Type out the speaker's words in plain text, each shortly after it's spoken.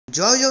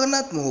जय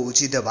जगन्नाथ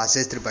मुझे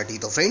देबासिस त्रिपाठी।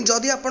 तो फ्रेंड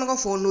जदि आपन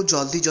फोन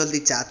जल्दी जल्दी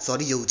चार्ज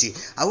सरी जाऊँगी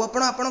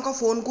आपण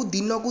फोन को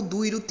दिन को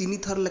 2 ରୁ 3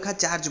 थर लेखा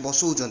चार्ज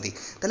बसौंती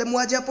मुझे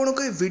आज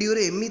आपको वीडियो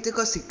एमती एक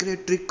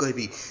सिक्रेट ट्रिक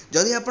कहबी।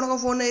 जदि आपन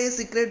फोन ए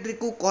सिक्रेट ट्रिक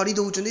को कर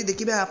दौरान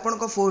देखिए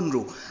आपण फोन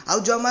रु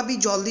आउ जमा भी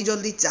जल्दी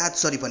जल्दी चार्ज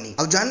सरपनी।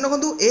 आ जान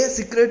रखु ए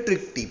सिक्रेट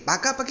ट्रिक टी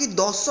पाखापाखि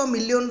 10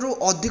 मिलियन रु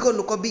अधिक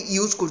लोक भी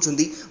यूज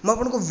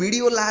कर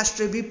वीडियो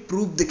लास्ट रे भी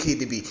प्रूफ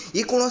देखईदेवी।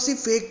 ये कौन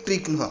फेक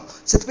ट्रिक नुह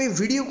से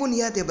वीडियो को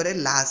निहाती भाव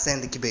लास्ट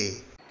देखिए।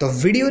 तो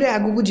वीडियो रे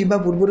आगु को जीवा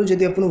पूर्व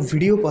जदि आपको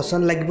वीडियो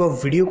पसंद लगे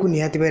वीडियो को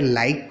निहाती भाव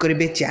लाइक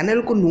करेंगे।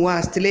 चैनल को नुआ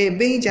आसते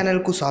ही चैनल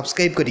को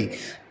सब्सक्राइब करी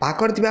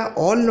पाकर थिबा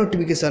ऑल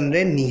नोटिफिकेशन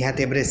रे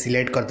निहाती भाव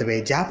सिलेक्ट करदे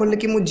जहाँफल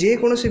कि मुझे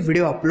जेकोसी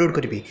वीडियो अपलोड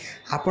करी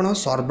आपड़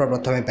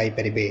सर्वप्रथम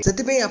पाइपर।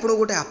 से आपको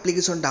गोटे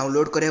आप्लिकेसन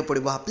डाउनलोड करा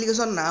पड़ो।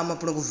 आप्लिकेसन नाम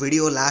आपको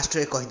वीडियो लास्ट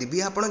रे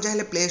कहीदेवी। आप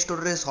चाहिए प्ले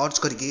स्टोर रे सर्च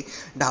करके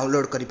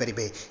डाउनलोड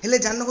करेंगे। हेले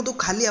जान रखु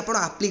खाली आप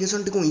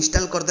आप्लिकेसन टी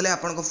इंस्टॉल करदे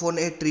आपन phone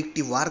a trick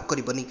T work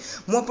करबनी।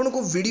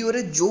 मुझे वीडियो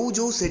रे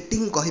जो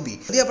सेटिंग कहबी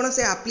यदि आप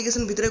से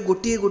एप्लिकेशन भितर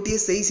गोटे गोटे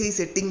सही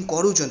सेटिंग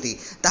करूचंती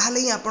ताहले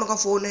ही आपन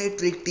phone a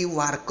trick T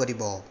work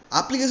करिवो।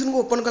 Application को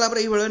ओपन कला पर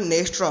ये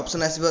नेक्स्ट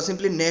ऑप्शन आसीबो।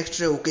 सिंपली नेक्स्ट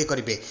रे ओके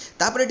करिवे।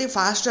 तापर eighty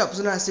first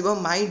option आसीबो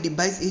my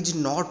device is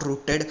not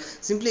rooted.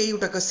 Simply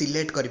Etah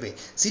select करिवे।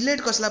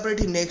 सिलेक्ट करसला पर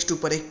एटी नेक्स्ट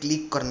ऊपर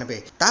क्लिक करनेबे।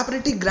 तापर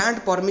एटी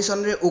ग्रांट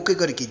परमिशन रे ओके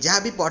करके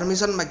जहाँ भी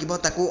परमिशन मागिबो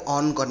ताको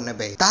ऑन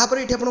करनेबे। तापर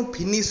एटी आपन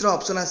फिनिश रो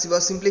ऑप्शन आसीबो।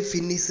 सिंपली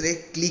फिनिश रे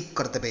क्लिक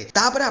करदेबे।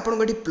 तापर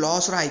आपन एटी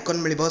प्लस रो आइकन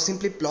मिलिबो।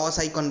 सिंपली प्लस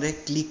आइकन रे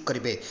क्लिक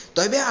करिवे।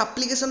 तो एबे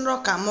एप्लिकेशन रो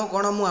काम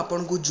कोन मु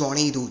आपन को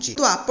जणै दोउची।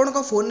 तो आपन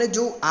को फोन रे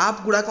जो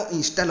ऐप गुडा को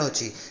इंस्टॉल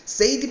अछि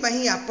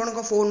सेही आपण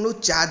फोन नु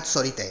चार्ज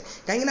सरी थाए।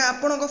 कहीं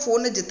आपण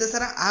फोन में जिते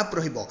सारा आप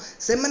रहिबो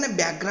से माने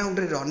बैकग्राउंड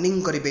रे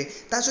रनिंग करेंगे।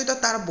 सहित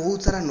तार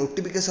बहुत सारा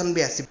नोटिफिकेशन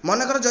भी आसी।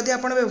 मनकर जदि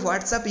आप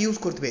व्हाट्सएप यूज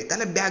करते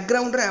ताले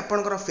बैकग्राउंड रे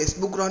आपनकर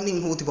फेसबुक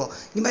रनिंग होतिबो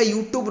किबा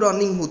यूट्यूब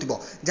रनिंग होतिबो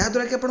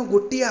जहाँद्वारा कि आपण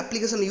गोटे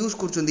एप्लिकेशन यूज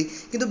करछुंदी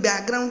किंतु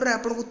बैकग्राउंड रे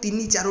आपन को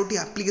 3-4टी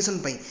एप्लिकेशन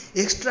पई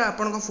एक्स्ट्रा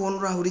आपन फोन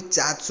रो आहुरी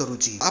चार्ज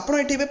सरुची। आपण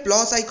एठी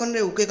प्लस आइकन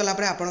रे ओके कला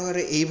पर आपन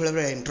एई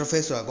भले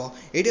इंटरफेस रहबो।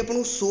 एठी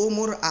आपन शो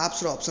मोर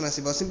एप्स रो ऑप्शन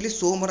आसीबो। सिंपली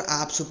शो मोर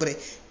एप्स ऊपर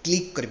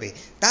क्लिक करेंगे।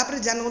 तापर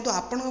जानते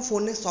आपण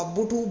फोन में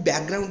सबुठ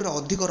बैकग्राउंड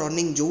अधिक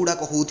रनिंग जो गुड़ाक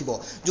हो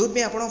जो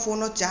आप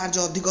फोन चार्ज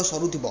अधिक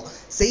सरुव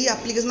से ही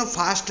एप्लिकेशन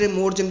फास्ट रे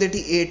मोड जमी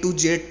ए टू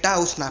जेड टा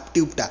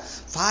स्नापट्यूबटा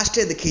फास्ट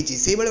रे देखी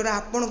से बेले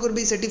आपंकर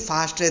भी सेठी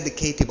फास्ट रे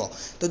देखई।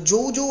 तो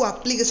जो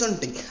एप्लिकेशन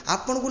टी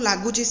आपन को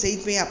लगुच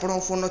से आप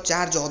फोन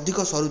चार्ज अधिक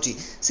सरुची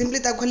सिंपली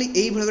खाली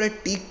यही भाव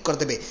टिक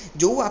करदे।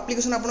 जो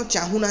एप्लिकेशन आप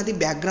चाहूना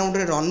बैकग्राउंड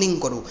रे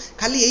रनिंग करू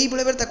खाली यही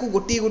भाव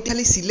गोटे गोटे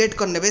खाली सिलेक्ट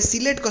करने।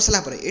 सिलेक्ट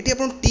करसाला ये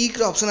आप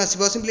टिक ऑप्शन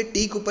आसीबो। सिंपली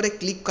टिक ऊपर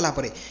क्लिक कला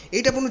परे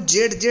एटा आपन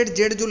जेड जेड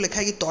जेड जो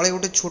लिखा कि तळे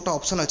गोटे छोट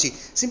ऑप्शन अछि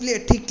सिंपली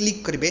एठी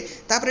क्लिक करिवे।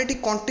 तापर एठी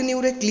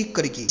कंटिन्यू रे क्लिक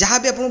करिकि जहाँ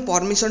भी आपन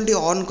परमिशन टी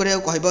ऑन करिया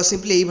कहबो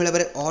सिंपली एही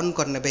भले ऑन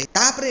करनेबे।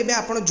 तापर एबे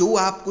आपन जो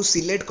ऐप को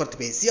सिलेक्ट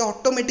करथिबे सी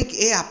ऑटोमेटिक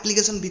ए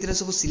एप्लिकेशन भितर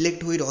सब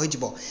सिलेक्ट होई रहि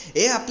जिवो।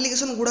 ए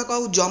एप्लिकेशन गुडा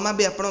को जमा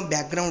भी आपन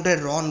बैकग्राउंड रे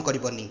रन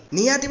करबनी।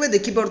 नियाति बे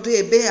देखि परथु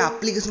एबे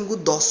एप्लिकेशन को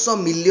 10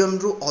 मिलियन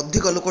रु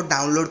अधिक लोक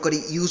डाउनलोड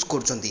करी यूज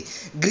करचंती।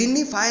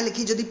 ग्रीनी फाइल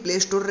लिखि जदी प्ले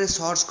स्टोर रे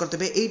सर्च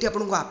करथिबे एठी आपन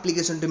को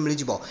एप्लिकेशन टी मिल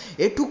जिवो।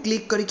 एठू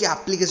क्लिक करके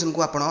एप्लिकेशन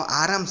को आप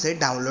आराम से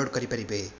डाउनलोड करें।